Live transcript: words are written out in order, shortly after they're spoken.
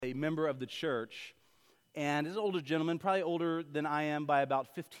a member of the church, and he's an older gentleman, probably older than I am by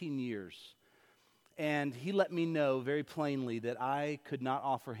about 15 years. And he let me know very plainly that I could not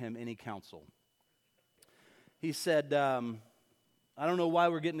offer him any counsel. He said, I don't know why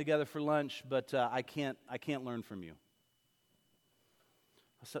we're getting together for lunch, but I can't learn from you.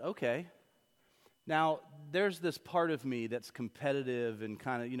 I said, okay. Now, there's this part of me that's competitive and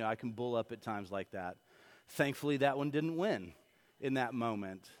kind of, I can bull up at times like that. Thankfully, that one didn't win in that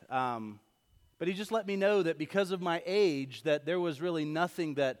moment. But he just let me know that because of my age, that there was really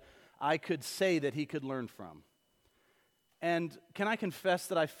nothing that I could say that he could learn from. And can I confess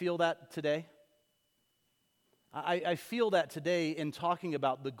that I feel that today? I feel that today in talking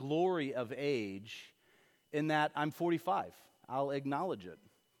about the glory of age, in that I'm 45. I'll acknowledge it.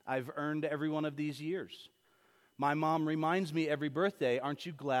 I've earned every one of these years. My mom reminds me every birthday, aren't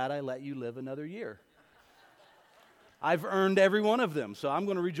you glad I let you live another year? I've earned every one of them, so I'm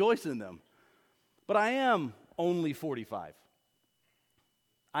going to rejoice in them. But I am only 45.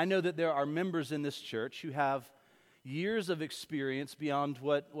 I know that there are members in this church who have years of experience beyond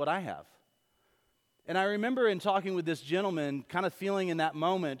what I have. And I remember in talking with this gentleman, kind of feeling in that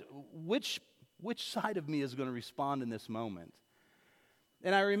moment, which side of me is going to respond in this moment?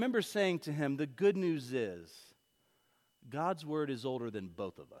 And I remember saying to him, the good news is, God's word is older than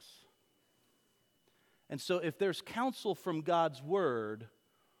both of us. And so if there's counsel from God's word,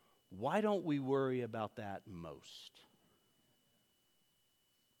 why don't we worry about that most?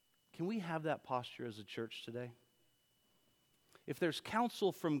 Can we have that posture as a church today? If there's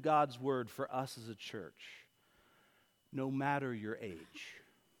counsel from God's word for us as a church, no matter your age,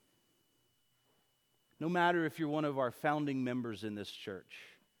 no matter if you're one of our founding members in this church,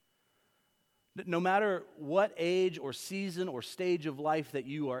 no matter what age or season or stage of life that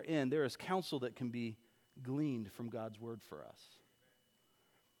you are in, there is counsel that can be gleaned from God's word for us.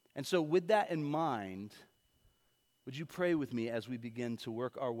 And so with that in mind, would you pray with me as we begin to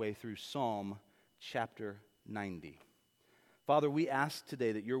work our way through Psalm chapter 90? Father, we ask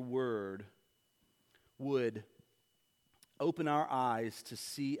today that your word would open our eyes to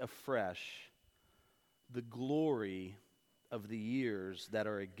see afresh the glory of the years that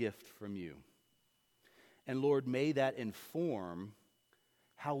are a gift from you. And Lord, may that inform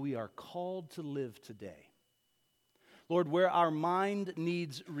how we are called to live today. Lord, where our mind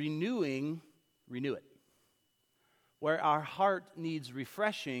needs renewing, renew it. Where our heart needs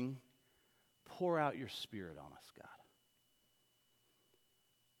refreshing, pour out your Spirit on us, God.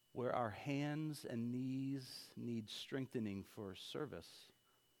 Where our hands and knees need strengthening for service,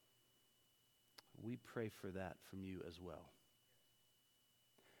 we pray for that from you as well.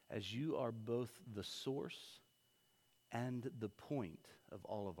 As you are both the source and the point of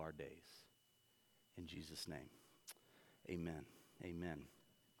all of our days. In Jesus' name, amen. Amen.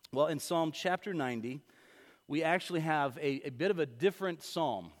 Well, in Psalm chapter 90, we actually have a bit of a different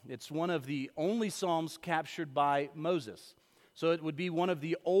psalm. It's one of the only psalms captured by Moses. So it would be one of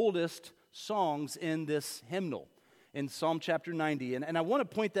the oldest songs in this hymnal, in Psalm chapter 90. And I want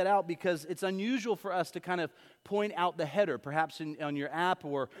to point that out because it's unusual for us to kind of point out the header. Perhaps on your app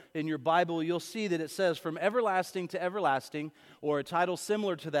or in your Bible, you'll see that it says, from everlasting to everlasting, or a title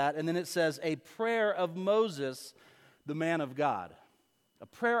similar to that. And then it says, a prayer of Moses, the man of God. A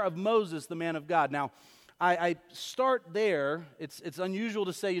prayer of Moses, the man of God. Now, I start there. It's unusual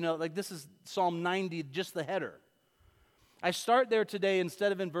to say, like this is Psalm 90, just the header. I start there today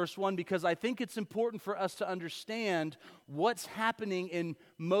instead of in verse 1 because I think it's important for us to understand what's happening in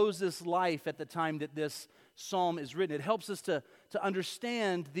Moses' life at the time that this psalm is written. It helps us to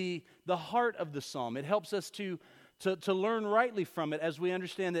understand the heart of the psalm. It helps us to learn rightly from it as we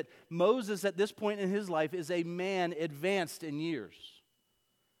understand that Moses at this point in his life is a man advanced in years.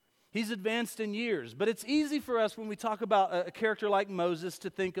 He's advanced in years, but it's easy for us when we talk about a character like Moses to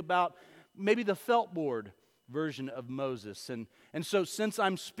think about maybe the felt board version of Moses. And so since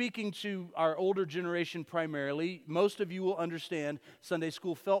I'm speaking to our older generation primarily, most of you will understand Sunday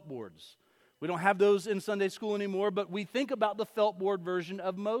school felt boards. We don't have those in Sunday school anymore, but we think about the felt board version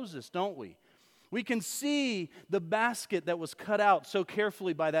of Moses, don't we? We can see the basket that was cut out so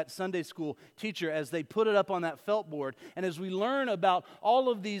carefully by that Sunday school teacher as they put it up on that felt board. And as we learn about all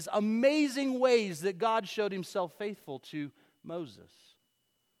of these amazing ways that God showed himself faithful to Moses.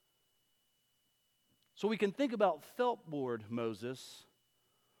 So we can think about felt board Moses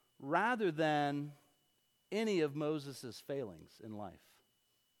rather than any of Moses' failings in life.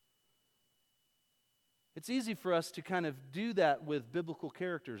 It's easy for us to kind of do that with biblical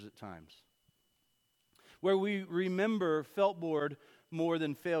characters at times, where we remember felt board more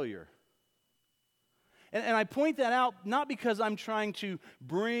than failure. And I point that out not because I'm trying to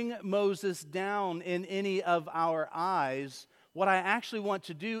bring Moses down in any of our eyes. What I actually want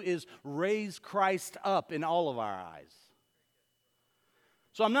to do is raise Christ up in all of our eyes.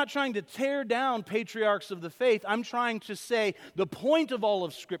 So I'm not trying to tear down patriarchs of the faith. I'm trying to say the point of all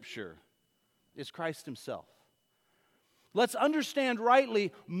of Scripture is Christ himself. Let's understand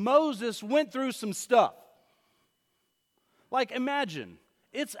rightly, Moses went through some stuff. Like imagine,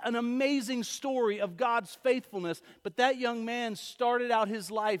 it's an amazing story of God's faithfulness, but that young man started out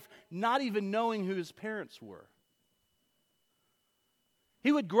his life not even knowing who his parents were.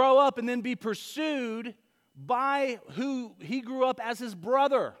 He would grow up and then be pursued by who he grew up as his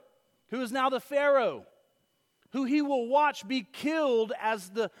brother, who is now the Pharaoh, who he will watch be killed as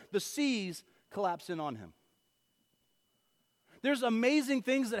the seas collapse in on him. There's amazing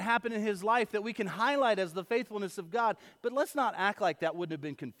things that happen in his life that we can highlight as the faithfulness of God, but let's not act like that wouldn't have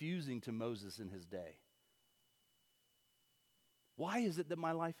been confusing to Moses in his day. Why is it that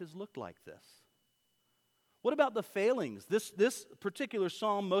my life has looked like this? What about the failings? This particular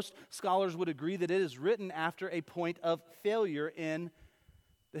psalm, most scholars would agree that it is written after a point of failure in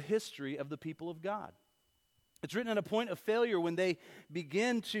the history of the people of God. It's written at a point of failure when they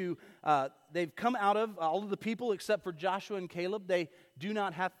begin to, they've come out of, all of the people except for Joshua and Caleb, they do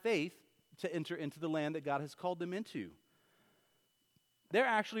not have faith to enter into the land that God has called them into. They're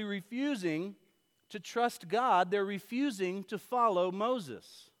actually refusing to trust God. They're refusing to follow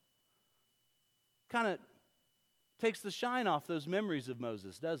Moses. Kind of takes the shine off those memories of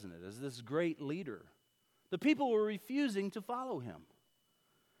Moses, doesn't it, as this great leader. The people were refusing to follow him.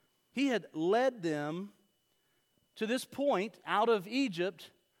 He had led them to this point out of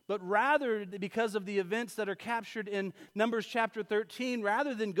Egypt, but rather, because of the events that are captured in Numbers chapter 13,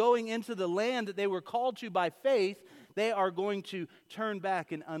 rather than going into the land that they were called to by faith, they are going to turn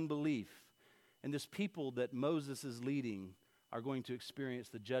back in unbelief. And this people that Moses is leading are going to experience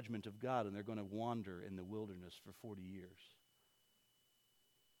the judgment of God, and they're going to wander in the wilderness for 40 years.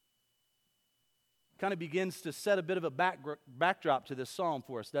 Kind of begins to set a bit of a backdrop to this psalm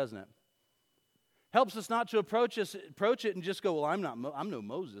for us, doesn't it? Helps us not to approach it and just go, well, I'm no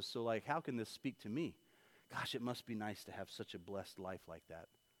Moses, so like, how can this speak to me? Gosh, it must be nice to have such a blessed life like that,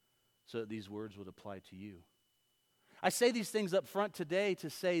 so that these words would apply to you. I say these things up front today to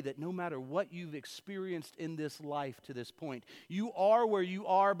say that no matter what you've experienced in this life to this point, you are where you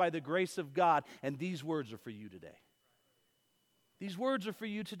are by the grace of God, and these words are for you today. These words are for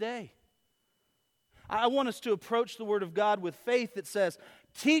you today. I want us to approach the Word of God with faith that says,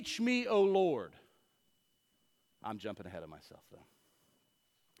 teach me, O Lord. I'm jumping ahead of myself, though.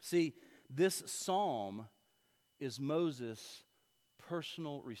 See, this psalm is Moses'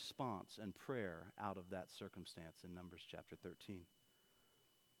 personal response and prayer out of that circumstance in Numbers chapter 13.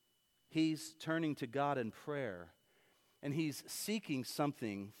 He's turning to God in prayer, and he's seeking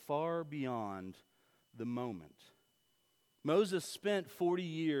something far beyond the moment. Moses spent 40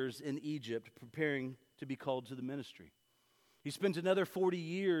 years in Egypt preparing to be called to the ministry. He spent another 40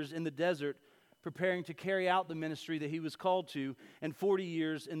 years in the desert preparing to carry out the ministry that he was called to, and 40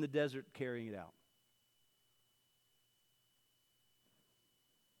 years in the desert carrying it out.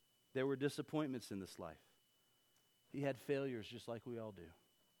 There were disappointments in this life. He had failures just like we all do.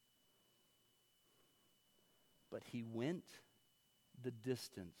 But he went the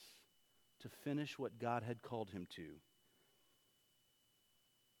distance to finish what God had called him to.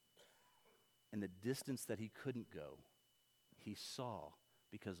 And the distance that he couldn't go, he saw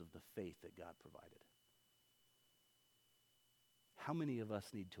because of the faith that God provided. How many of us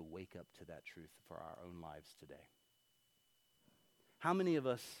need to wake up to that truth for our own lives today? How many of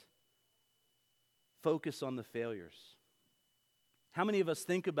us focus on the failures? How many of us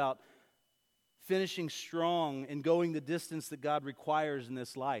think about finishing strong and going the distance that God requires in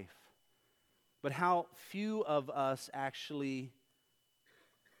this life? But how few of us actually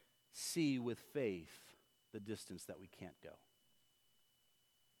see with faith the distance that we can't go?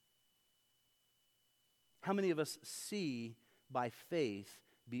 How many of us see by faith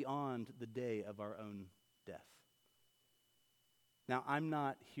beyond the day of our own death? Now, I'm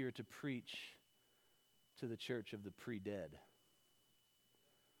not here to preach to the church of the pre-dead.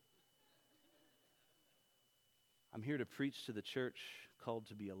 I'm here to preach to the church called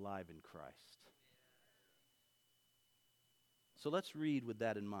to be alive in Christ. So let's read with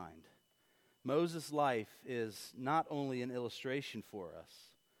that in mind. Moses' life is not only an illustration for us,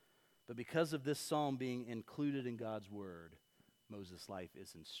 but because of this psalm being included in God's word, Moses' life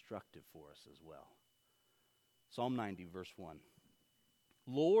is instructive for us as well. Psalm 90, verse 1.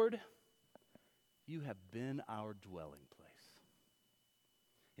 Lord, you have been our dwelling place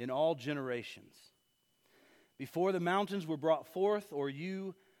in all generations. Before the mountains were brought forth,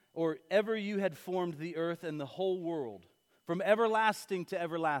 or ever you had formed the earth and the whole world, from everlasting to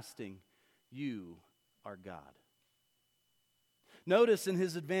everlasting, you are God. Notice in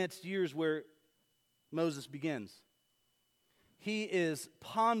his advanced years where Moses begins. He is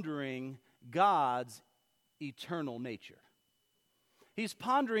pondering God's eternal nature. He's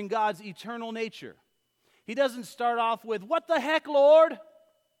pondering God's eternal nature. He doesn't start off with, "What the heck, Lord?"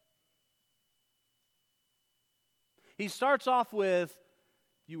 He starts off with,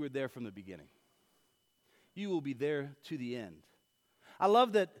 "You were there from the beginning. You will be there to the end." I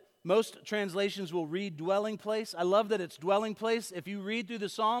love that most translations will read dwelling place. I love that it's dwelling place. If you read through the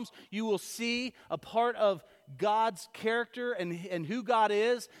Psalms, you will see a part of God's character and who God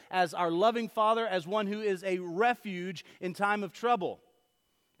is as our loving Father, as one who is a refuge in time of trouble.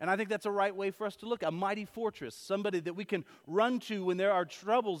 And I think that's a right way for us to look. A mighty fortress, somebody that we can run to when there are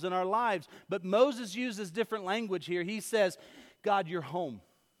troubles in our lives. But Moses uses different language here. He says, "God, you're home.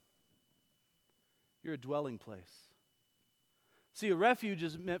 You're a dwelling place." See, a refuge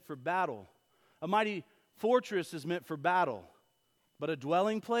is meant for battle. A mighty fortress is meant for battle. But a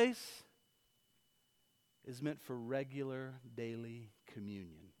dwelling place is meant for regular daily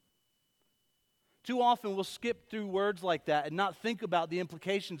communion. Too often we'll skip through words like that and not think about the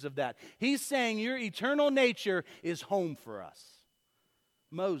implications of that. He's saying your eternal nature is home for us.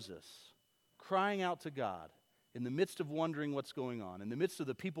 Moses, crying out to God in the midst of wondering what's going on, in the midst of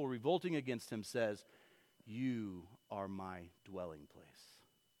the people revolting against him, says, "You are my dwelling place.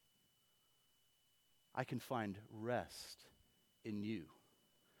 I can find rest in you."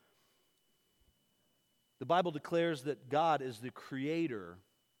 The Bible declares that God is the creator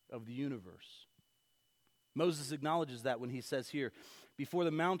of the universe. Moses acknowledges that when he says here, "Before the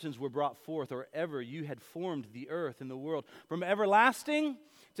mountains were brought forth, or ever you had formed the earth and the world, from everlasting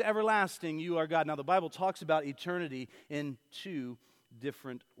to everlasting you are God." Now the Bible talks about eternity in two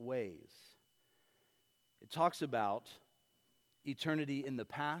different ways. It talks about eternity in the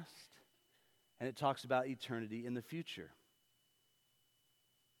past, and it talks about eternity in the future.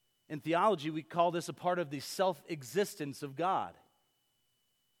 In theology, we call this a part of the self-existence of God.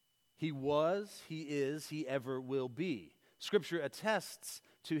 He was, He is, He ever will be. Scripture attests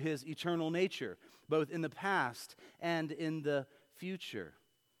to His eternal nature, both in the past and in the future.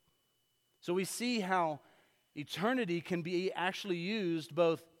 So we see how eternity can be actually used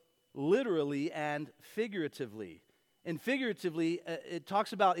both literally and figuratively. And figuratively, it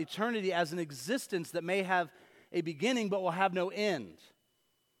talks about eternity as an existence that may have a beginning but will have no end.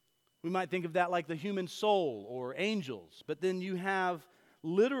 We might think of that like the human soul or angels. But then you have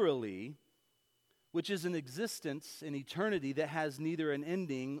literally, which is an existence in eternity that has neither an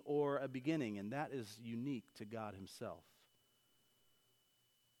ending or a beginning, and that is unique to God Himself.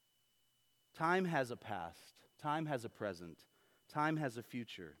 Time has a past, time has a present, time has a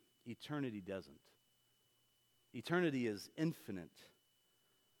future. Eternity doesn't. Eternity is infinite.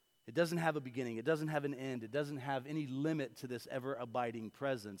 It doesn't have a beginning. It doesn't have an end. It doesn't have any limit to this ever-abiding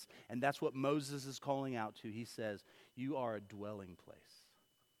presence. And that's what Moses is calling out to. He says, "You are a dwelling place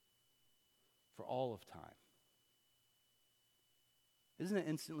for all of time." Isn't it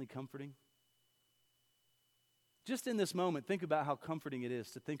instantly comforting? Just in this moment, think about how comforting it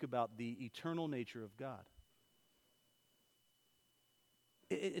is to think about the eternal nature of God.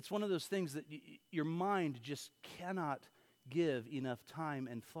 It's one of those things that your mind just cannot give enough time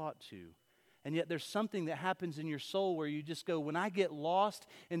and thought to. And yet there's something that happens in your soul where you just go, when I get lost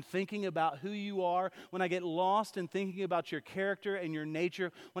in thinking about who you are, when I get lost in thinking about your character and your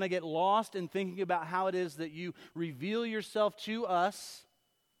nature, when I get lost in thinking about how it is that you reveal yourself to us,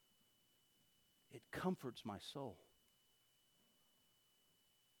 it comforts my soul.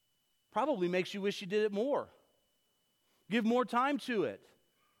 Probably makes you wish you did it more. Give more time to it.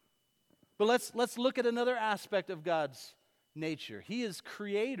 But let's look at another aspect of God's nature. He is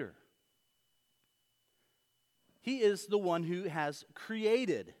creator. He is the one who has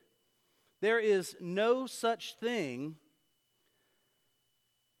created. There is no such thing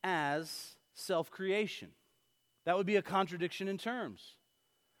as self-creation. That would be a contradiction in terms.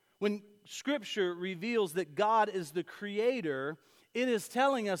 When Scripture reveals that God is the creator, it is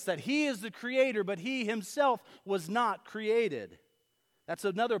telling us that He is the creator, but He Himself was not created. That's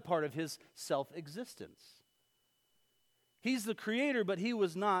another part of His self-existence. He's the creator, but He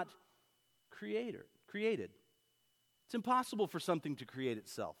was not created. It's impossible for something to create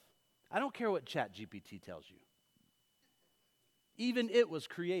itself. I don't care what ChatGPT tells you. Even it was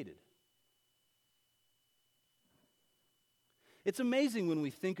created. It's amazing when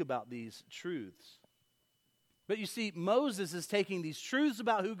we think about these truths. But you see, Moses is taking these truths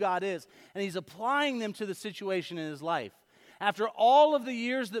about who God is, and he's applying them to the situation in his life. After all of the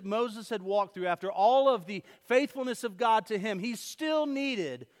years that Moses had walked through, after all of the faithfulness of God to him, he still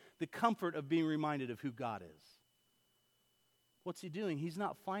needed the comfort of being reminded of who God is. What's he doing? He's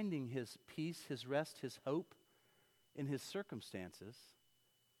not finding his peace, his rest, his hope in his circumstances.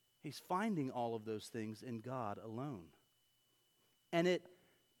 He's finding all of those things in God alone. And it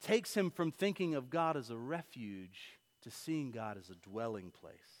takes him from thinking of God as a refuge to seeing God as a dwelling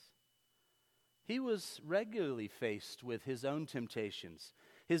place. He was regularly faced with his own temptations,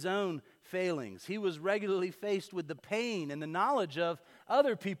 his own failings. He was regularly faced with the pain and the knowledge of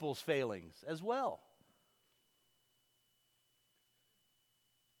other people's failings as well.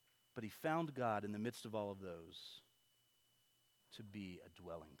 But he found God in the midst of all of those to be a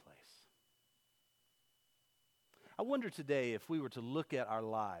dwelling place. I wonder today, if we were to look at our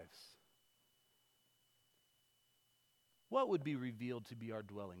lives, what would be revealed to be our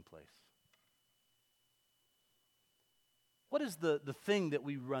dwelling place? What is the thing that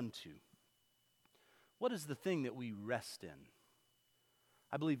we run to? What is the thing that we rest in?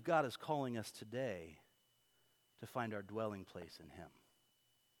 I believe God is calling us today to find our dwelling place in Him.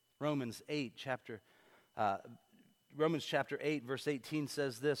 Romans chapter 8, verse 18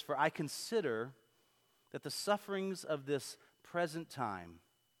 says this, "For I consider that the sufferings of this present time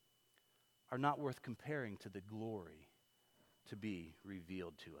are not worth comparing to the glory to be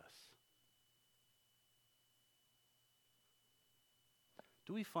revealed to us."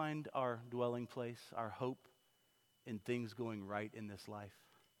 Do we find our dwelling place, our hope, in things going right in this life?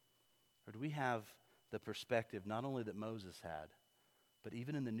 Or do we have the perspective not only that Moses had, but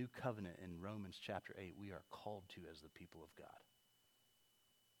even in the new covenant in Romans chapter 8, we are called to as the people of God?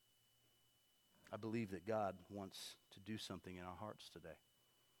 I believe that God wants to do something in our hearts today.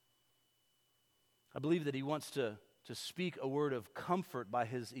 I believe that He wants to speak a word of comfort by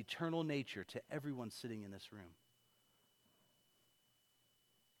His eternal nature to everyone sitting in this room.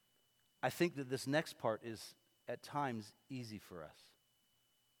 I think that this next part is at times easy for us.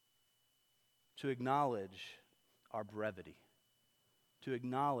 To acknowledge our brevity. To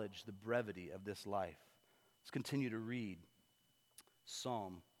acknowledge the brevity of this life. Let's continue to read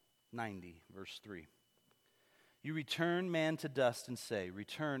Psalm 90, verse 3. "You return man to dust and say,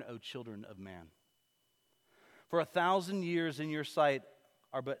 'Return, O children of man.' For 1,000 years in your sight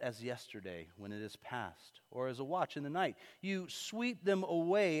are but as yesterday when it is past, or as a watch in the night. You sweep them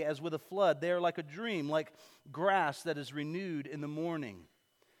away as with a flood. They are like a dream, like grass that is renewed in the morning.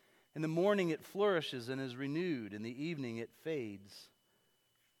 In the morning it flourishes and is renewed. In the evening it fades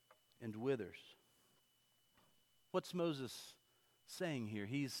and withers." What's Moses saying here?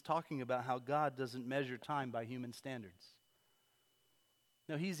 He's talking about how God doesn't measure time by human standards.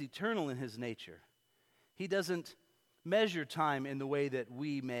 No, He's eternal in His nature. He doesn't measure time in the way that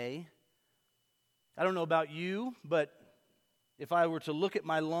we may. I don't know about you, but if I were to look at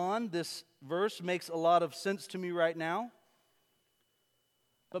my lawn, this verse makes a lot of sense to me right now.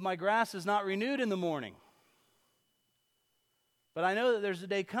 But my grass is not renewed in the morning. But I know that there's a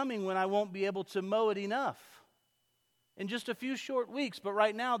day coming when I won't be able to mow it enough. In just a few short weeks, but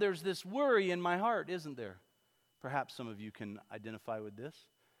right now there's this worry in my heart, isn't there? Perhaps some of you can identify with this.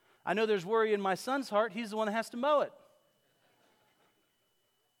 I know there's worry in my son's heart. He's the one that has to mow it.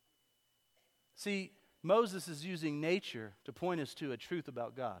 See, Moses is using nature to point us to a truth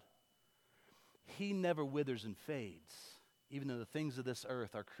about God. He never withers and fades, even though the things of this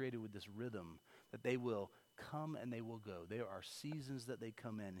earth are created with this rhythm that they will come and they will go. There are seasons that they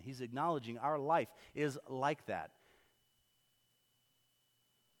come in. He's acknowledging our life is like that.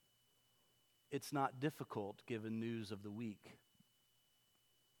 It's not difficult, given news of the week,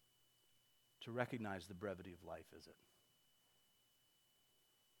 to recognize the brevity of life, is it?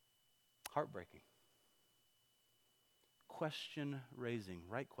 Heartbreaking. Question raising,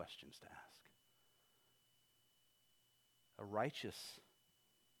 right questions to ask. A righteous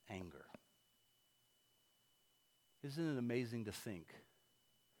anger. Isn't it amazing to think?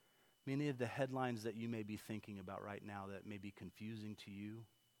 Many of the headlines that you may be thinking about right now that may be confusing to you,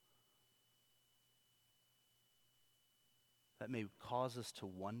 that may cause us to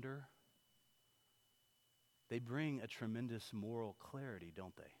wonder, they bring a tremendous moral clarity,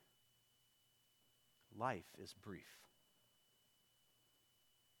 don't they? Life is brief.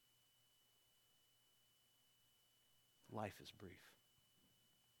 Life is brief.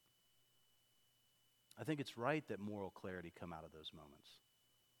 I think it's right that moral clarity come out of those moments.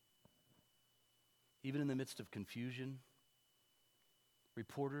 Even in the midst of confusion,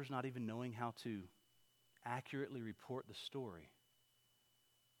 reporters not even knowing how to accurately report the story.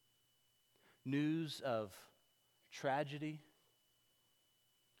 News of tragedy,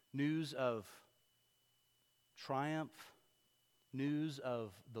 news of triumph, news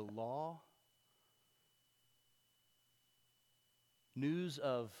of the law, news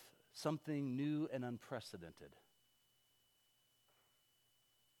of something new and unprecedented.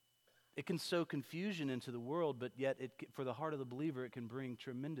 It can sow confusion into the world, but yet for the heart of the believer, it can bring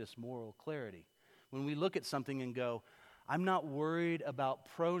tremendous moral clarity. When we look at something and go, I'm not worried about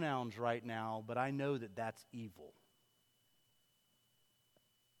pronouns right now, but I know that that's evil.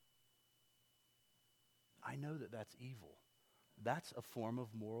 I know that that's evil. That's a form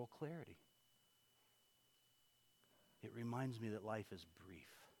of moral clarity. It reminds me that life is brief.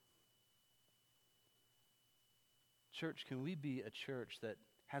 Church, can we be a church that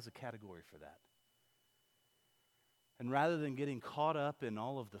has a category for that? And rather than getting caught up in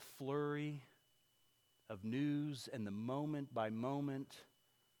all of the flurry of news and the moment by moment,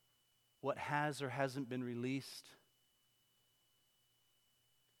 what has or hasn't been released,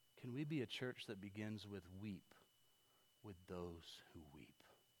 can we be a church that begins with weep with those who weep?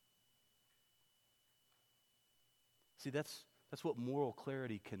 See, that's what moral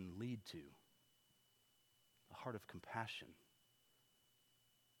clarity can lead to. A heart of compassion.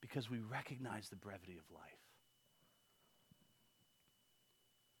 Because we recognize the brevity of life.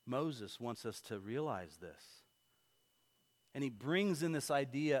 Moses wants us to realize this. And he brings in this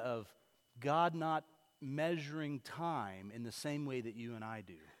idea of God not measuring time in the same way that you and I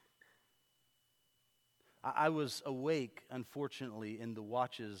do. I was awake, unfortunately, in the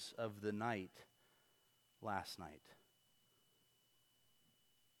watches of the night last night.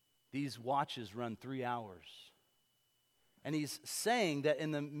 These watches run 3 hours. And he's saying that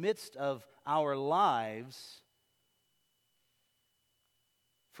in the midst of our lives,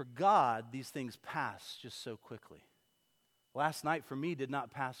 for God, these things pass just so quickly. Last night for me did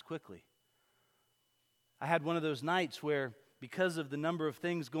not pass quickly. I had one of those nights where, because of the number of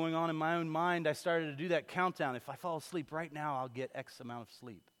things going on in my own mind, I started to do that countdown. If I fall asleep right now, I'll get X amount of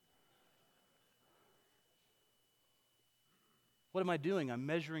sleep. What am I doing? I'm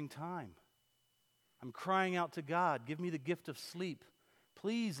measuring time. I'm crying out to God, give me the gift of sleep.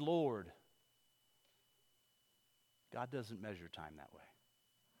 Please, Lord. God doesn't measure time that way.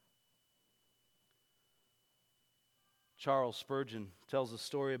 Charles Spurgeon tells a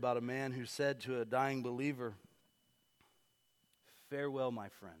story about a man who said to a dying believer, "Farewell, my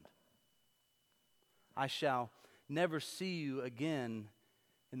friend. I shall never see you again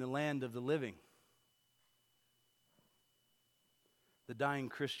in the land of the living." The dying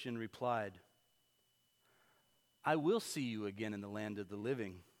Christian replied, "I will see you again in the land of the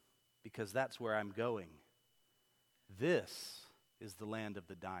living, because that's where I'm going. This is the land of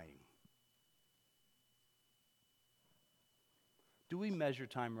the dying." Do we measure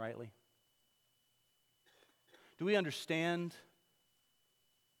time rightly? Do we understand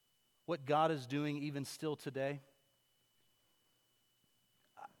what God is doing even still today?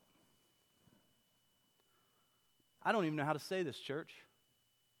 I don't even know how to say this, church.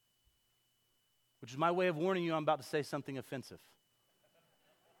 Which is my way of warning you I'm about to say something offensive.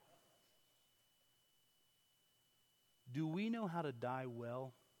 Do we know how to die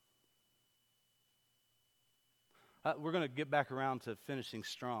well? We're going to get back around to finishing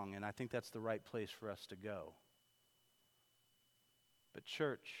strong, and I think that's the right place for us to go. But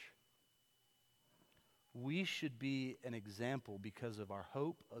church, we should be an example because of our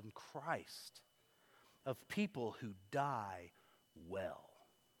hope in Christ of people who die well.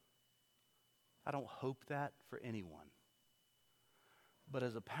 I don't hope that for anyone. But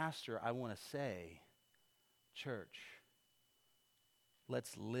as a pastor, I want to say, church,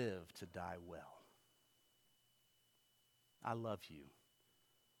 let's live to die well. I love you.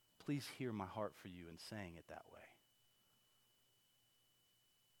 Please hear my heart for you in saying it that way.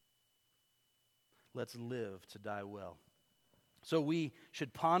 Let's live to die well. So we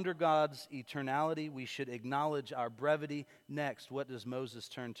should ponder God's eternality. We should acknowledge our brevity. Next, what does Moses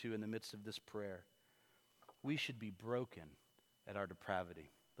turn to in the midst of this prayer? We should be broken at our depravity.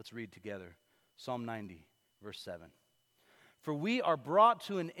 Let's read together. Psalm 90, verse 7. "For we are brought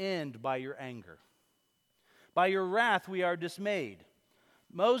to an end by your anger. By your wrath we are dismayed."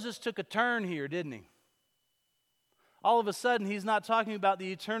 Moses took a turn here, didn't he? All of a sudden, he's not talking about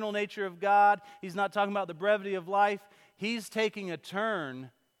the eternal nature of God. He's not talking about the brevity of life. He's taking a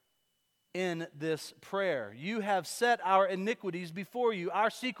turn in this prayer. "You have set our iniquities before you, our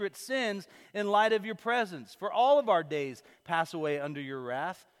secret sins in light of your presence. For all of our days pass away under your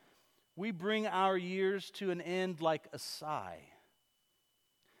wrath. We bring our years to an end like a sigh.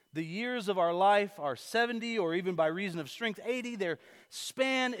 The years of our life are 70, or even by reason of strength 80. Their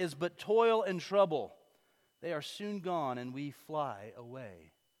span is but toil and trouble. They are soon gone, and we fly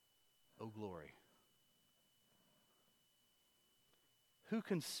away. O glory. Who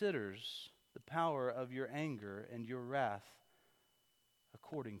considers the power of your anger and your wrath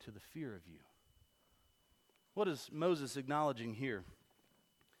according to the fear of you? What is Moses acknowledging here?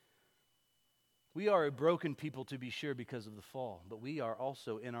 We are a broken people, to be sure, because of the fall, but we are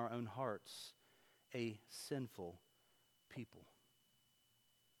also in our own hearts a sinful people.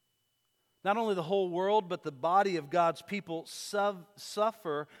 Not only the whole world, but the body of God's people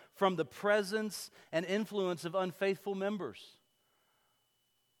suffer from the presence and influence of unfaithful members.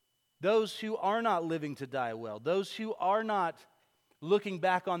 Those who are not living to die well, those who are not looking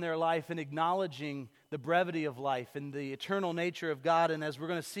back on their life and acknowledging the brevity of life and the eternal nature of God, and as we're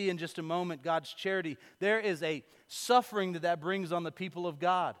going to see in just a moment, God's charity, there is a suffering that brings on the people of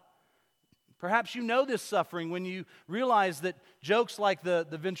God. Perhaps you know this suffering when you realize that jokes like the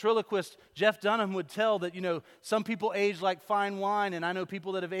ventriloquist Jeff Dunham would tell that, some people age like fine wine, and I know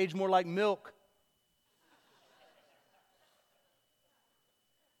people that have aged more like milk.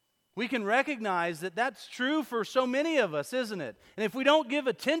 We can recognize that that's true for so many of us, isn't it? And if we don't give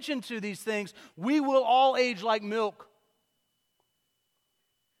attention to these things, we will all age like milk.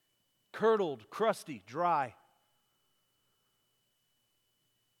 Curdled, crusty, dry.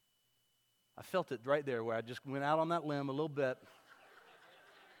 I felt it right there where I just went out on that limb a little bit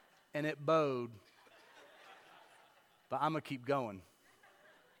and it bowed. But I'm going to keep going.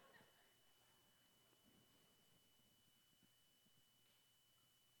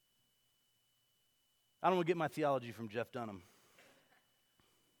 I don't want to get my theology from Jeff Dunham.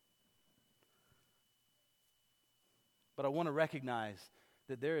 But I want to recognize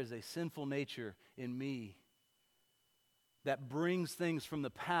that there is a sinful nature in me that brings things from the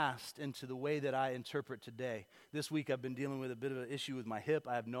past into the way that I interpret today. This week I've been dealing with a bit of an issue with my hip.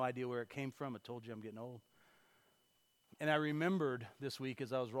 I have no idea where it came from. I told you I'm getting old. And I remembered this week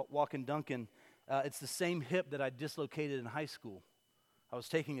as I was walking Duncan, it's the same hip that I dislocated in high school. I was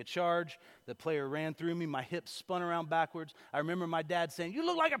taking a charge. The player ran through me. My hip spun around backwards. I remember my dad saying, "You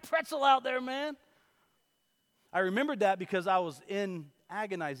look like a pretzel out there, man." I remembered that because I was in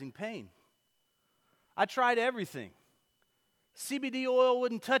agonizing pain. I tried everything. CBD oil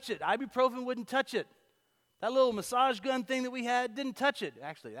wouldn't touch it. Ibuprofen wouldn't touch it. That little massage gun thing that we had didn't touch it.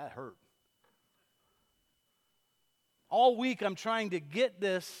 Actually, that hurt. All week I'm trying to get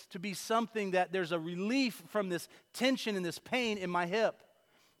this to be something that there's a relief from this tension and this pain in my hip.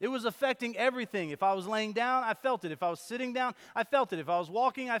 It was affecting everything. If I was laying down, I felt it. If I was sitting down, I felt it. If I was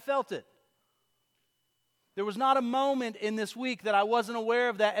walking, I felt it. There was not a moment in this week that I wasn't aware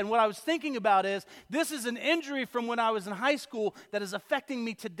of that. And what I was thinking about is, this is an injury from when I was in high school that is affecting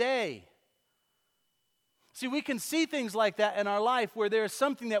me today. See, we can see things like that in our life where there is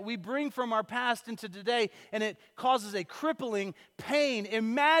something that we bring from our past into today and it causes a crippling pain.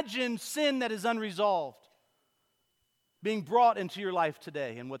 Imagine sin that is unresolved being brought into your life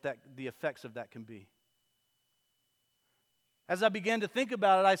today and what the effects of that can be. As I began to think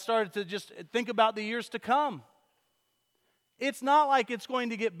about it, I started to just think about the years to come. It's not like it's going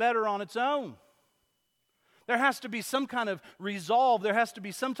to get better on its own. There has to be some kind of resolve. There has to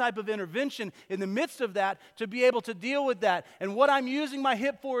be some type of intervention in the midst of that to be able to deal with that. And what I'm using my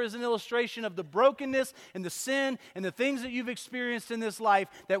hip for is an illustration of the brokenness and the sin and the things that you've experienced in this life,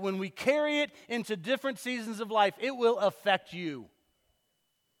 that when we carry it into different seasons of life, it will affect you.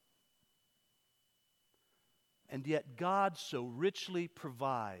 And yet God so richly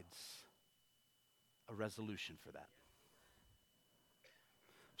provides a resolution for that.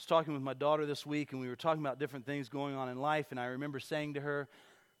 I was talking with my daughter this week, and we were talking about different things going on in life, and I remember saying to her,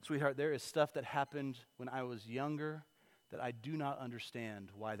 "Sweetheart, there is stuff that happened when I was younger that I do not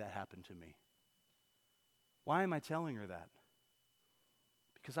understand why that happened to me." Why am I telling her that?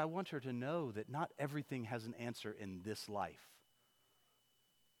 Because I want her to know that not everything has an answer in this life.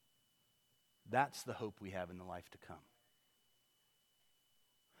 That's the hope we have in the life to come.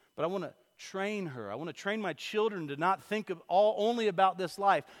 But I want to train her. I want to train my children to not think only about this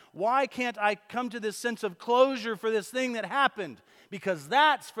life. Why can't I come to this sense of closure for this thing that happened? Because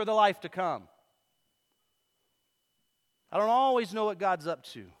that's for the life to come. I don't always know what God's up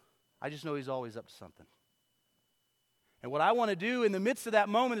to. I just know He's always up to something. And what I want to do in the midst of that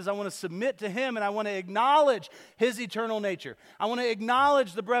moment is I want to submit to Him, and I want to acknowledge His eternal nature. I want to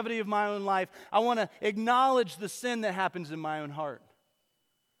acknowledge the brevity of my own life. I want to acknowledge the sin that happens in my own heart.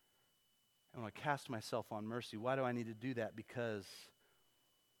 I want to cast myself on mercy. Why do I need to do that? Because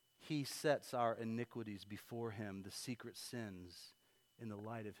He sets our iniquities before Him, the secret sins, in the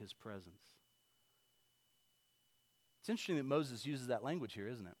light of His presence. It's interesting that Moses uses that language here,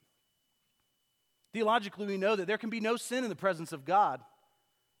 isn't it? Theologically, we know that there can be no sin in the presence of God.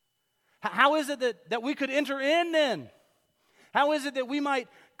 How is it that we could enter in then? How is it that we might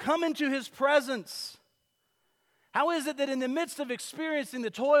come into His presence? How is it that in the midst of experiencing the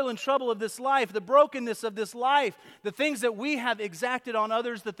toil and trouble of this life, the brokenness of this life, the things that we have exacted on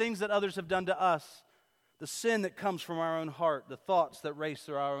others, the things that others have done to us, the sin that comes from our own heart, the thoughts that race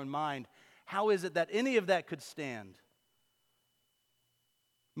through our own mind, how is it that any of that could stand?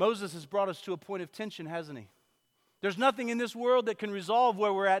 Moses has brought us to a point of tension, hasn't he? There's nothing in this world that can resolve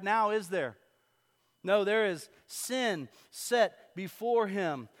where we're at now, is there? No, there is sin set before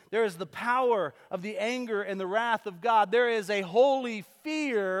him. There is the power of the anger and the wrath of God. There is a holy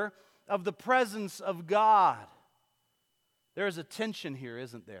fear of the presence of God. There is a tension here,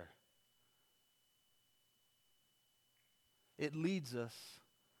 isn't there? It leads us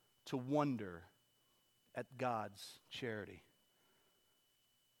to wonder at God's charity.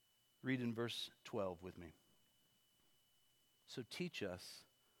 Read in verse 12 with me. So teach us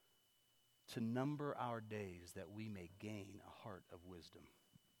to number our days that we may gain a heart of wisdom.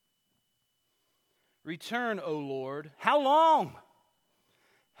 Return, O Lord. How long?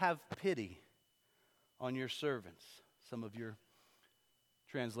 Have pity on your servants. Some of your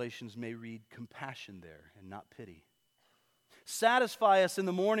translations may read compassion there and not pity. Satisfy us in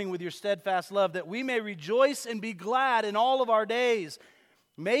the morning with your steadfast love, that we may rejoice and be glad in all of our days.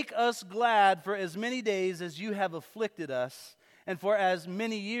 Make us glad for as many days as you have afflicted us, and for as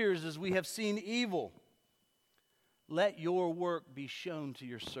many years as we have seen evil. Let your work be shown to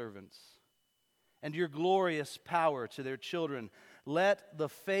your servants, and your glorious power to their children. Let the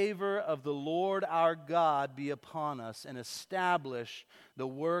favor of the Lord our God be upon us, and establish the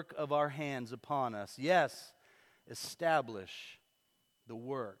work of our hands upon us. Yes, establish the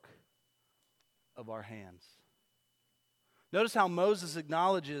work of our hands. Notice how Moses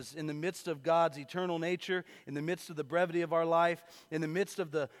acknowledges in the midst of God's eternal nature, in the midst of the brevity of our life, in the midst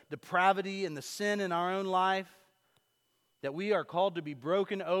of the depravity and the sin in our own life, that we are called to be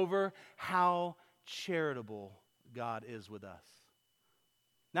broken over how charitable God is with us.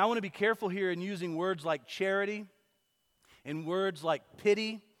 Now I want to be careful here in using words like charity and words like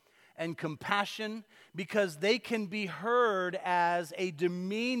pity and compassion, because they can be heard as a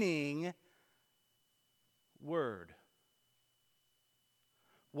demeaning word.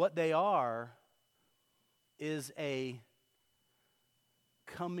 What they are is a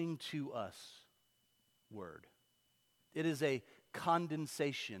coming to us word. It is a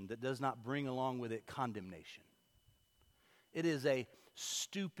condensation that does not bring along with it condemnation. It is a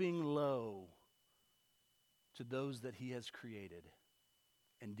stooping low to those that He has created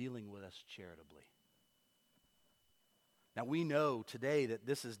and dealing with us charitably. Now we know today that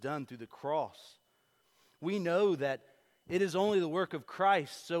this is done through the cross. We know that it is only the work of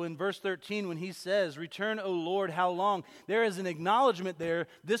Christ. So in verse 13, when he says, "Return, O Lord, how long?" there is an acknowledgement there.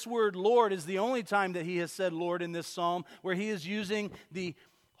 This word Lord is the only time that he has said Lord in this psalm, where he is using the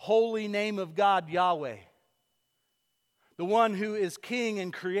holy name of God, Yahweh, the one who is King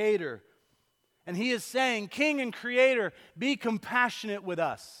and Creator. And he is saying, King and Creator, be compassionate with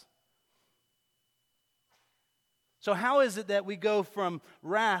us. So how is it that we go from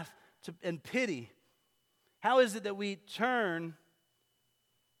wrath and pity? How is it that we turn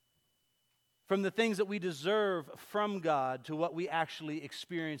from the things that we deserve from God to what we actually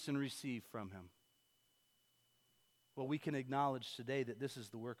experience and receive from Him? Well, we can acknowledge today that this is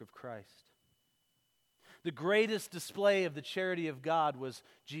the work of Christ. The greatest display of the charity of God was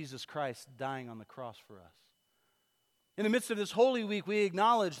Jesus Christ dying on the cross for us. In the midst of this Holy Week, we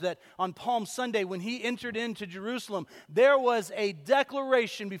acknowledge that on Palm Sunday, when He entered into Jerusalem, there was a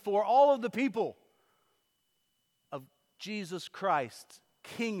declaration before all of the people of Jesus Christ's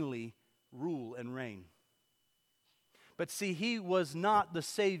kingly rule and reign. But see, He was not the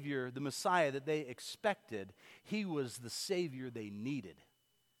Savior, the Messiah that they expected. He was the Savior they needed.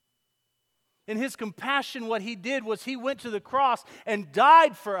 In His compassion, what He did was He went to the cross and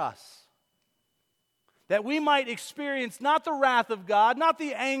died for us, that we might experience not the wrath of God, not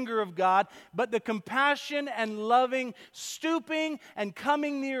the anger of God, but the compassion and loving, stooping and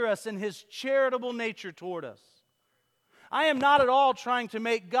coming near us in His charitable nature toward us. I am not at all trying to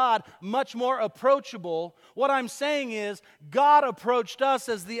make God much more approachable. What I'm saying is, God approached us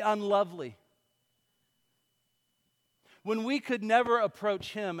as the unlovely, when we could never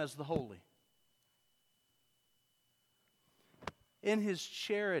approach Him as the holy. In His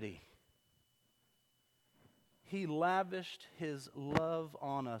charity, He lavished His love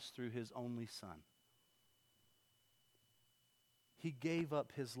on us through His only Son. He gave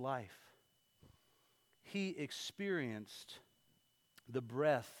up His life. He experienced the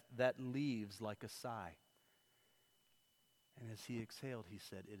breath that leaves like a sigh. And as he exhaled, he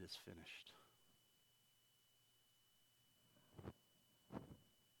said, "It is finished."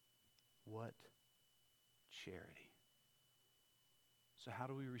 What charity. So how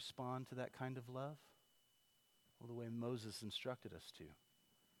do we respond to that kind of love? Well, the way Moses instructed us to.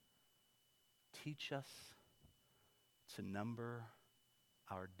 Teach us to number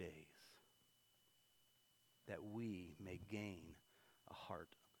our days, that we may gain a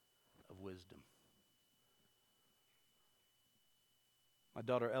heart of wisdom. My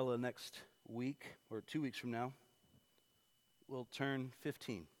daughter Ella next week, or 2 weeks from now, will turn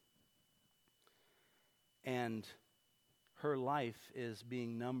 15. And her life is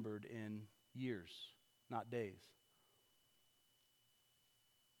being numbered in years, not days.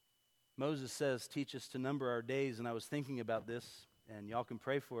 Moses says, teach us to number our days, and I was thinking about this, and y'all can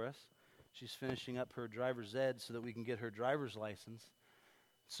pray for us. She's finishing up her driver's ed so that we can get her driver's license.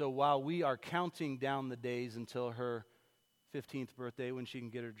 So while we are counting down the days until her 15th birthday when she can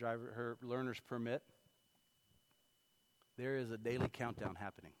get her learner's permit, there is a daily countdown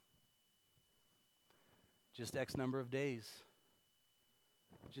happening. Just X number of days.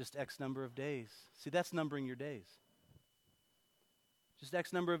 Just X number of days. See, that's numbering your days. Just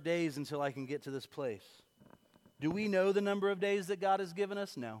X number of days until I can get to this place. Do we know the number of days that God has given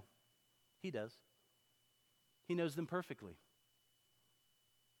us? No. He does. He knows them perfectly.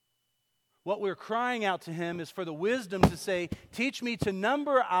 What we're crying out to Him is for the wisdom to say, teach me to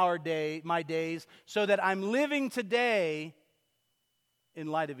number my days so that I'm living today in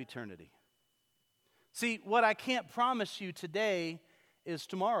light of eternity. See, what I can't promise you today is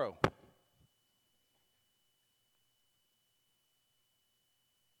tomorrow.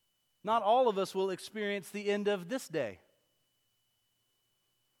 Not all of us will experience the end of this day.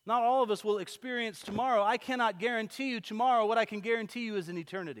 Not all of us will experience tomorrow. I cannot guarantee you tomorrow. What I can guarantee you is an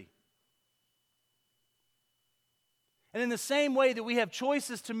eternity. And in the same way that we have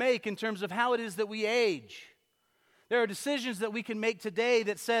choices to make in terms of how it is that we age, there are decisions that we can make today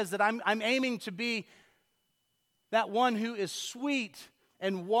that says that I'm aiming to be that one who is sweet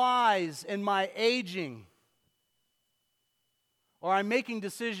and wise in my aging. Or I'm making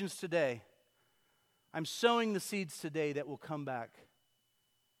decisions today. I'm sowing the seeds today that will come back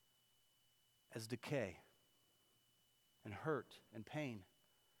as decay and hurt and pain.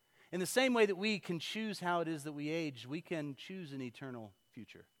 In the same way that we can choose how it is that we age, we can choose an eternal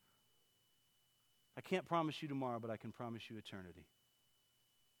future. I can't promise you tomorrow, but I can promise you eternity.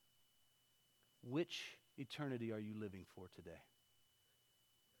 Which eternity are you living for today?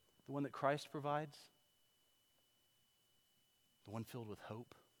 The one that Christ provides? The one filled with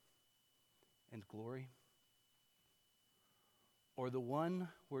hope and glory? Or the one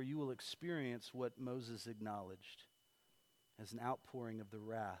where you will experience what Moses acknowledged as an outpouring of the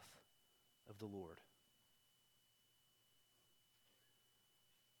wrath of the Lord?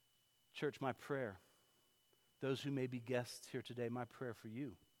 Church, my prayer, those who may be guests here today, my prayer for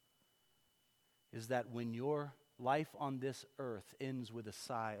you is that when your life on this earth ends with a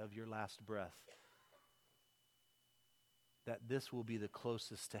sigh of your last breath, that this will be the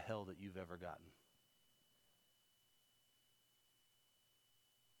closest to hell that you've ever gotten.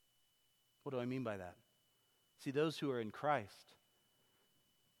 What do I mean by that? See, those who are in Christ,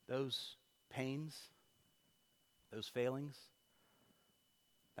 those pains, those failings,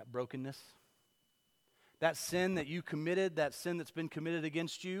 that brokenness, that sin that you committed, that sin that's been committed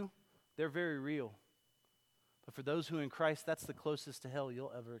against you, they're very real. But for those who are in Christ, that's the closest to hell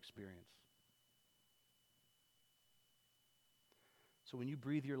you'll ever experience. So when you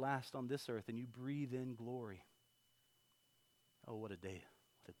breathe your last on this earth and you breathe in glory, oh, what a day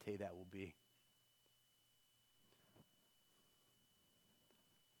that will be.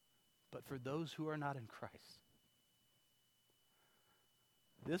 But for those who are not in Christ,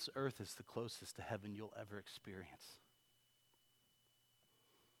 this earth is the closest to heaven you'll ever experience.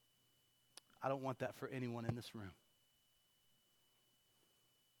 I don't want that for anyone in this room.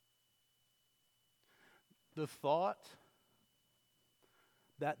 The thought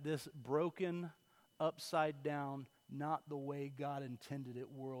that this broken, upside down, not the way God intended it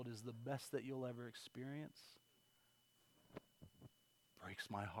world is the best that you'll ever experience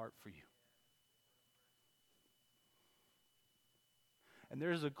breaks my heart for you. And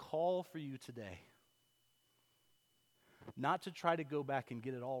there's a call for you today, not to try to go back and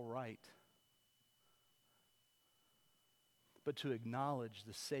get it all right, but to acknowledge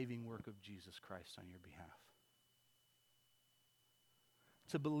the saving work of Jesus Christ on your behalf.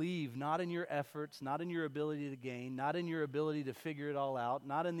 to believe, not in your efforts, not in your ability to gain, not in your ability to figure it all out,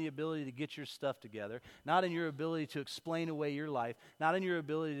 not in the ability to get your stuff together, not in your ability to explain away your life, not in your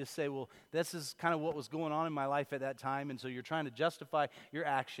ability to say, well, this is kind of what was going on in my life at that time, and so you're trying to justify your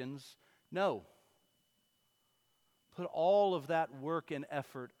actions. No. Put all of that work and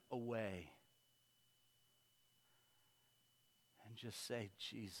effort away. And just say,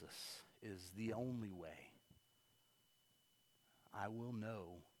 Jesus is the only way I will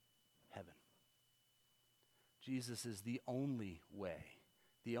know heaven. Jesus is the only way,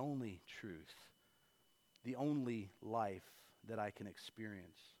 the only truth, the only life that I can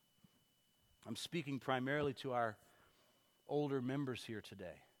experience. I'm speaking primarily to our older members here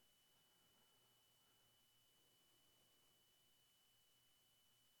today.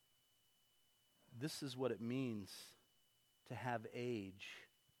 This is what it means to have age.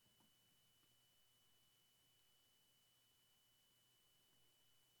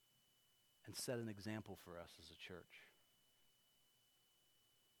 And set an example for us as a church.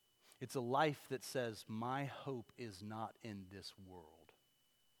 It's a life that says, my hope is not in this world.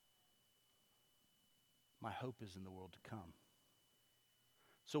 My hope is in the world to come.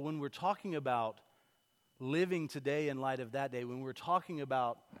 So when we're talking about living today in light of that day, when we're talking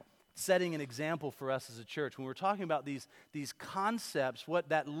about setting an example for us as a church, when we're talking about these concepts, what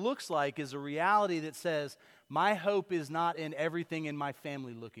that looks like is a reality that says, my hope is not in everything in my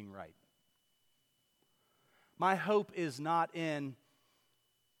family looking right. My hope is not in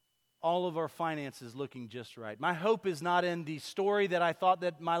all of our finances looking just right. My hope is not in the story that I thought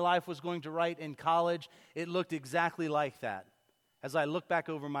that my life was going to write in college. It looked exactly like that as I look back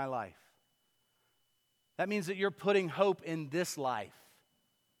over my life. That means that you're putting hope in this life.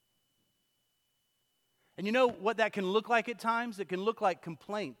 And you know what that can look like at times? It can look like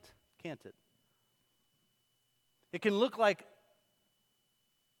complaint, can't it? It can look like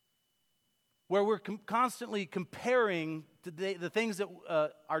where we're constantly comparing the things that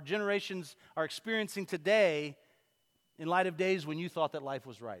our generations are experiencing today in light of days when you thought that life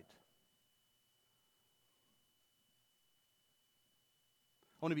was right.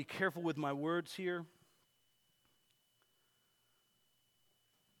 I want to be careful with my words here.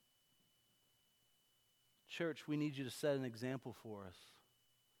 Church, we need you to set an example for us.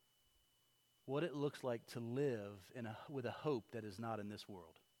 What it looks like to live with a hope that is not in this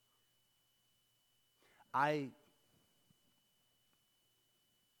world. I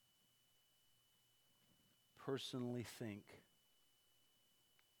personally think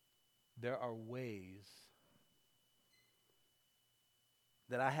there are ways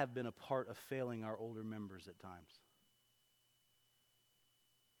that I have been a part of failing our older members at times.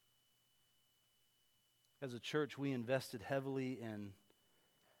 As a church, we invested heavily in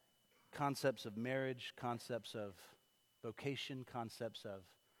concepts of marriage, concepts of vocation, concepts of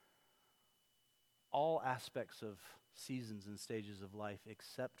all aspects of seasons and stages of life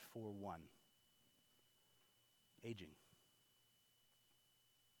except for one: aging.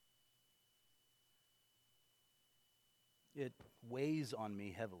 It weighs on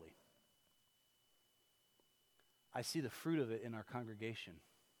me heavily. I see the fruit of it in our congregation.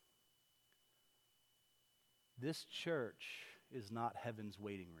 This church is not heaven's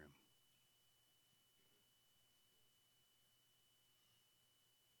waiting room.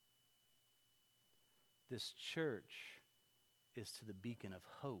 This church is to the beacon of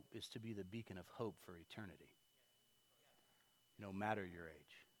hope, is to be the beacon of hope for eternity, no matter your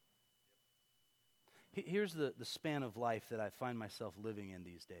age. Here's the span of life that I find myself living in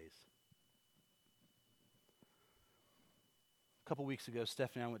these days. A couple weeks ago,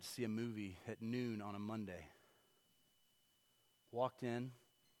 Stephanie and I went to see a movie at noon on a Monday. Walked in.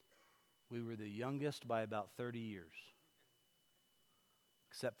 We were the youngest by about 30 years.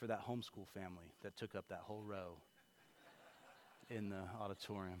 Except for that homeschool family that took up that whole row in the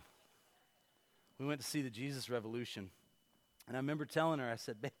auditorium. We went to see the Jesus Revolution. And I remember telling her, I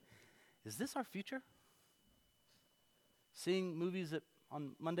said, babe, is this our future? Seeing movies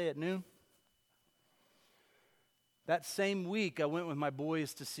on Monday at noon? That same week, I went with my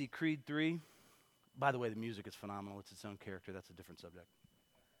boys to see Creed 3. By the way, the music is phenomenal. It's its own character. That's a different subject.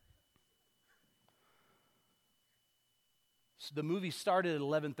 So the movie started at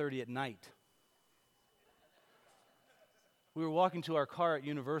 11:30 at night. We were walking to our car at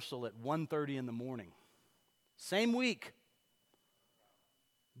Universal at 1:30 in the morning. Same week.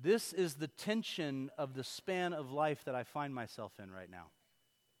 This is the tension of the span of life that I find myself in right now.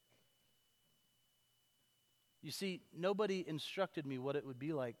 You see, nobody instructed me what it would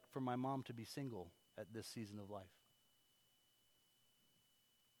be like for my mom to be single at this season of life.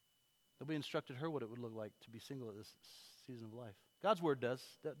 Nobody instructed her what it would look like to be single at this season of life. God's word does.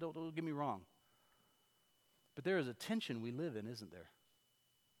 Don't get me wrong. But there is a tension we live in, isn't there?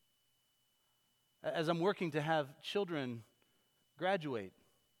 As I'm working to have children graduate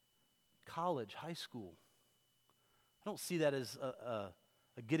college, high school, I don't see that as a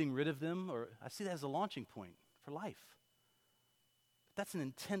getting rid of them, or I see that as a launching point for life. But that's an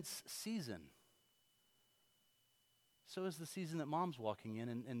intense season. So is the season that Mom's walking in,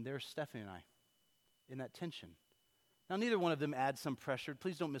 and there's Stephanie and I in that tension. Now, neither one of them adds some pressure.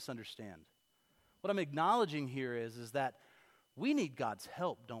 Please don't misunderstand. What I'm acknowledging here is that we need God's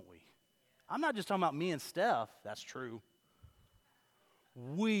help, don't we? I'm not just talking about me and Steph. That's true.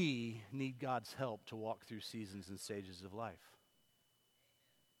 We need God's help to walk through seasons and stages of life.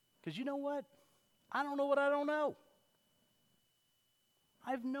 Because you know what? I don't know what I don't know.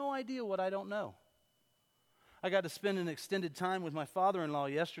 I have no idea what I don't know. I got to spend an extended time with my father-in-law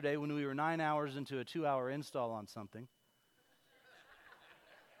yesterday when we were 9 hours into a 2-hour install on something.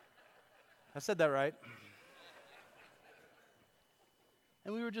 I said that right.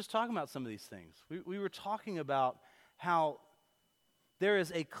 And we were just talking about some of these things. We were talking about how there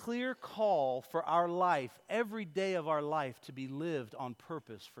is a clear call for our life, every day of our life, to be lived on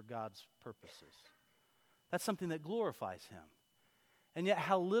purpose for God's purposes. That's something that glorifies Him. And yet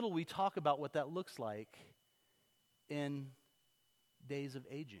how little we talk about what that looks like in days of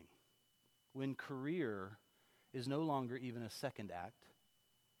aging, when career is no longer even a second act,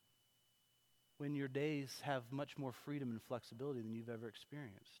 when your days have much more freedom and flexibility than you've ever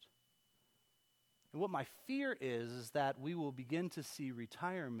experienced. And what my fear is that we will begin to see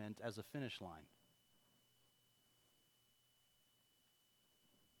retirement as a finish line.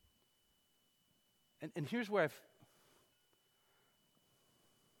 And here's where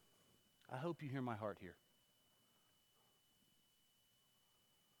I hope you hear my heart here.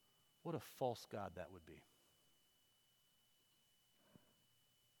 What a false God that would be.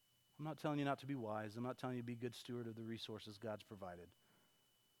 I'm not telling you not to be wise. I'm not telling you to be a good steward of the resources God's provided.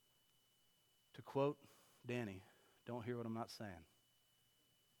 To quote Danny, don't hear what I'm not saying.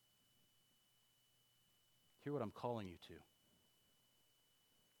 Hear what I'm calling you to.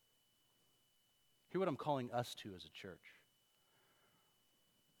 Hear what I'm calling us to as a church.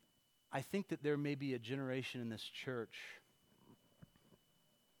 I think that there may be a generation in this church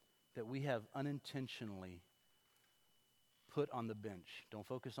that we have unintentionally put on the bench. Don't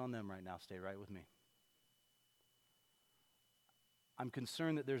focus on them right now. Stay right with me. I'm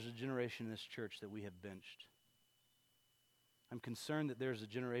concerned that there's a generation in this church that we have benched. I'm concerned that there's a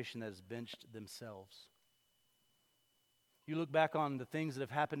generation that has benched themselves. You look back on the things that have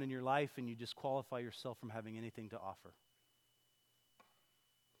happened in your life and you disqualify yourself from having anything to offer.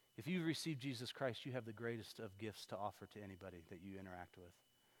 If you've received Jesus Christ, you have the greatest of gifts to offer to anybody that you interact with.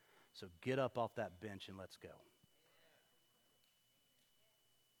 So get up off that bench and let's go.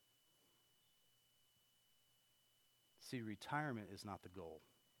 See, retirement is not the goal.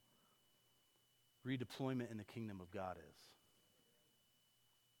 Redeployment in the kingdom of God is.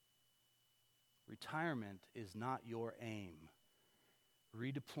 Retirement is not your aim.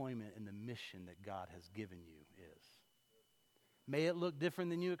 Redeployment in the mission that God has given you is. May it look different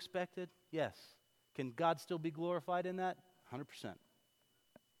than you expected? Yes. Can God still be glorified in that? 100%.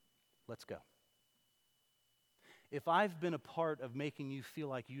 Let's go. If I've been a part of making you feel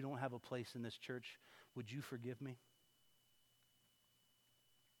like you don't have a place in this church, would you forgive me?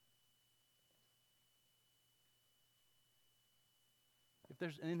 If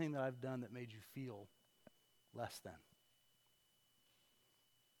there's anything that I've done that made you feel less than,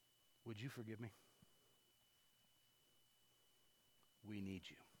 would you forgive me? We need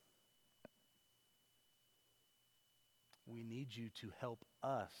you. We need you to help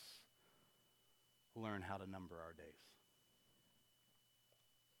us learn how to number our days.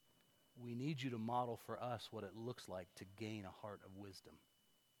 We need you to model for us what it looks like to gain a heart of wisdom.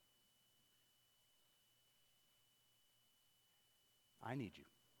 I need you.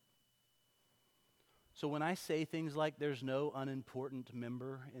 So when I say things like there's no unimportant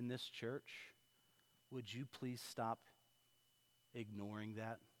member in this church, would you please stop ignoring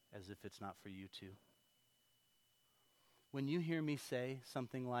that as if it's not for you too? When you hear me say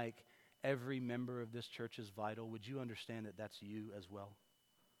something like every member of this church is vital, would you understand that that's you as well?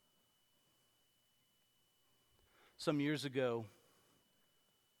 Some years ago,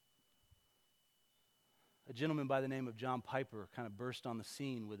 a gentleman by the name of John Piper kind of burst on the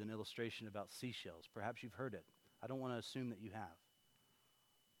scene with an illustration about seashells. Perhaps you've heard it. I don't want to assume that you have.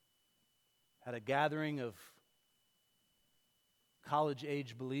 At a gathering of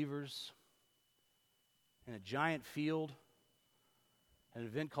college-age believers in a giant field, at an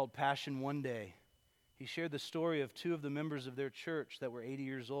event called Passion one day, He shared the story of two of the members of their church that were 80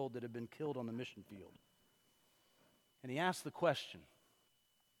 years old that had been killed on the mission field. And he asked the question,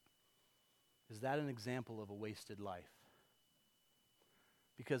 is that an example of a wasted life?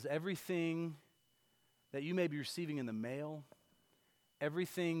 Because everything that you may be receiving in the mail,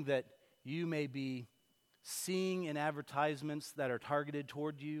 everything that you may be seeing in advertisements that are targeted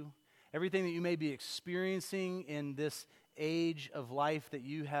toward you, everything that you may be experiencing in this age of life that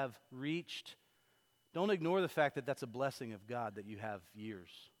you have reached, don't ignore the fact that that's a blessing of God that you have years.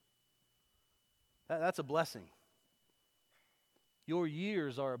 That's a blessing. Your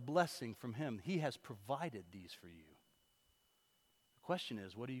years are a blessing from Him. He has provided these for you. The question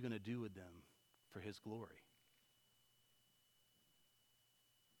is, what are you going to do with them for His glory?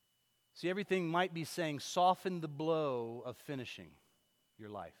 See, everything might be saying, soften the blow of finishing your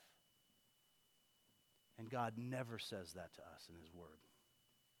life. And God never says that to us in His Word.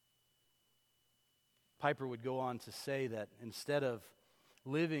 Piper would go on to say that instead of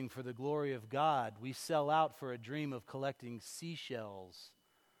living for the glory of God, we sell out for a dream of collecting seashells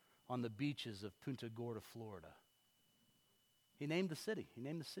on the beaches of Punta Gorda, Florida. He named the city.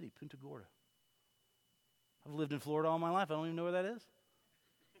 Punta Gorda. I've lived in Florida all my life. I don't even know where that is.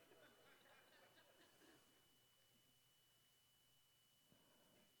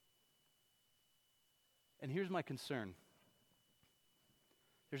 And here's my concern.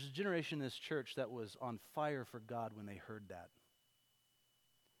 There's a generation in this church that was on fire for God when they heard that.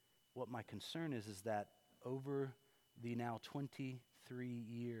 What my concern is that over the now 23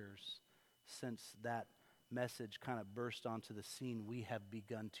 years since that message kind of burst onto the scene, we have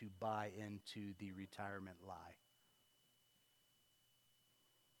begun to buy into the retirement lie.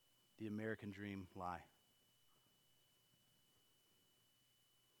 The American dream lie.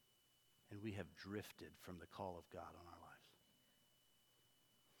 And we have drifted from the call of God on our lives.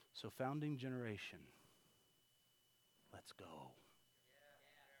 So founding generation, let's go.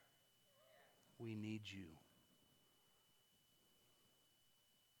 We need you.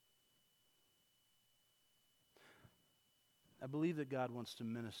 I believe that God wants to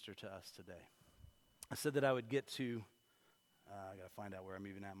minister to us today. I said that I would get to, I got to find out where I'm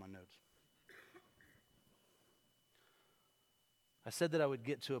even at in my notes. I said that I would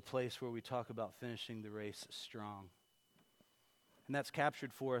get to a place where we talk about finishing the race strong. And that's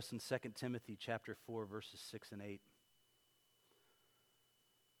captured for us in 2 Timothy chapter 4, verses 6 and 8.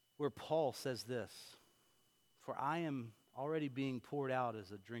 Where Paul says this, "For I am already being poured out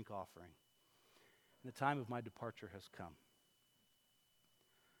as a drink offering, and the time of my departure has come.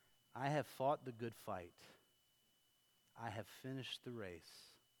 I have fought the good fight. I have finished the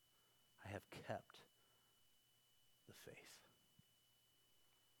race. I have kept the faith.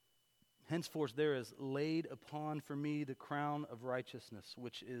 Henceforth there is laid upon for me the crown of righteousness,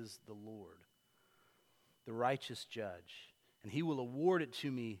 which is the Lord, the righteous judge, and He will award it to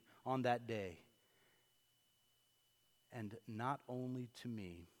me on that day. And not only to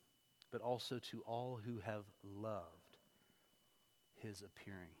me, but also to all who have loved His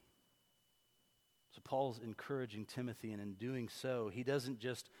appearing." So Paul's encouraging Timothy, and in doing so, he doesn't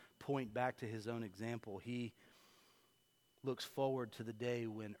just point back to his own example. He looks forward to the day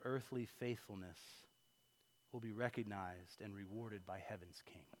when earthly faithfulness will be recognized and rewarded by heaven's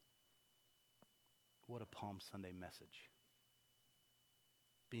King. What a Palm Sunday message.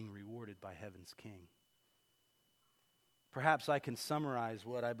 Being rewarded by heaven's King. Perhaps I can summarize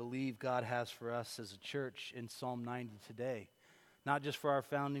what I believe God has for us as a church in Psalm 90 today. Not just for our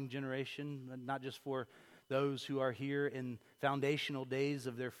founding generation, not just for those who are here in foundational days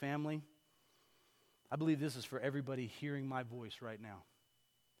of their family. I believe this is for everybody hearing my voice right now.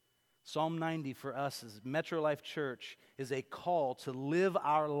 Psalm 90 for us as Metro Life Church is a call to live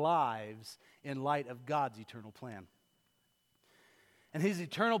our lives in light of God's eternal plan. And His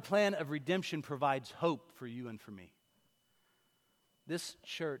eternal plan of redemption provides hope for you and for me. This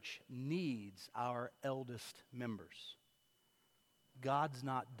church needs our eldest members. God's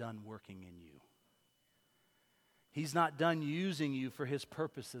not done working in you. He's not done using you for His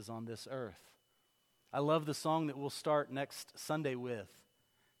purposes on this earth. I love the song that we'll start next Sunday with.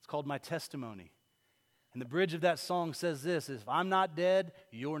 It's called My Testimony. And the bridge of that song says this, if I'm not dead,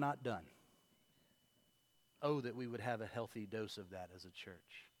 you're not done. Oh, that we would have a healthy dose of that as a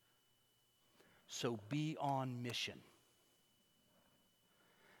church. So be on mission.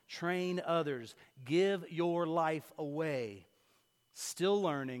 Train others. Give your life away. Still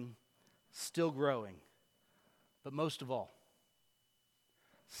learning, still growing. But most of all,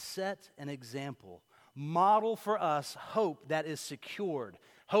 set an example. Model for us hope that is secured,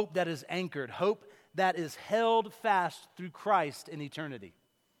 hope that is anchored, hope that is held fast through Christ in eternity.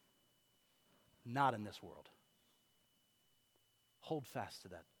 not in this world. Hold fast to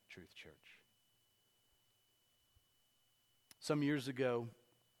that truth, church. Some years ago,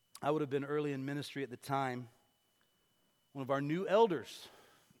 I would have been early in ministry at the time. One of our new elders,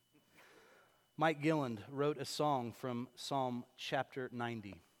 Mike Gilland, wrote a song from Psalm chapter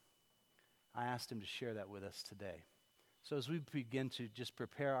 90. I asked him to share that with us today. So as we begin to just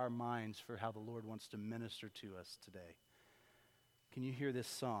prepare our minds for how the Lord wants to minister to us today, can you hear this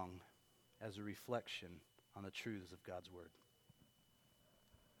song as a reflection on the truths of God's Word?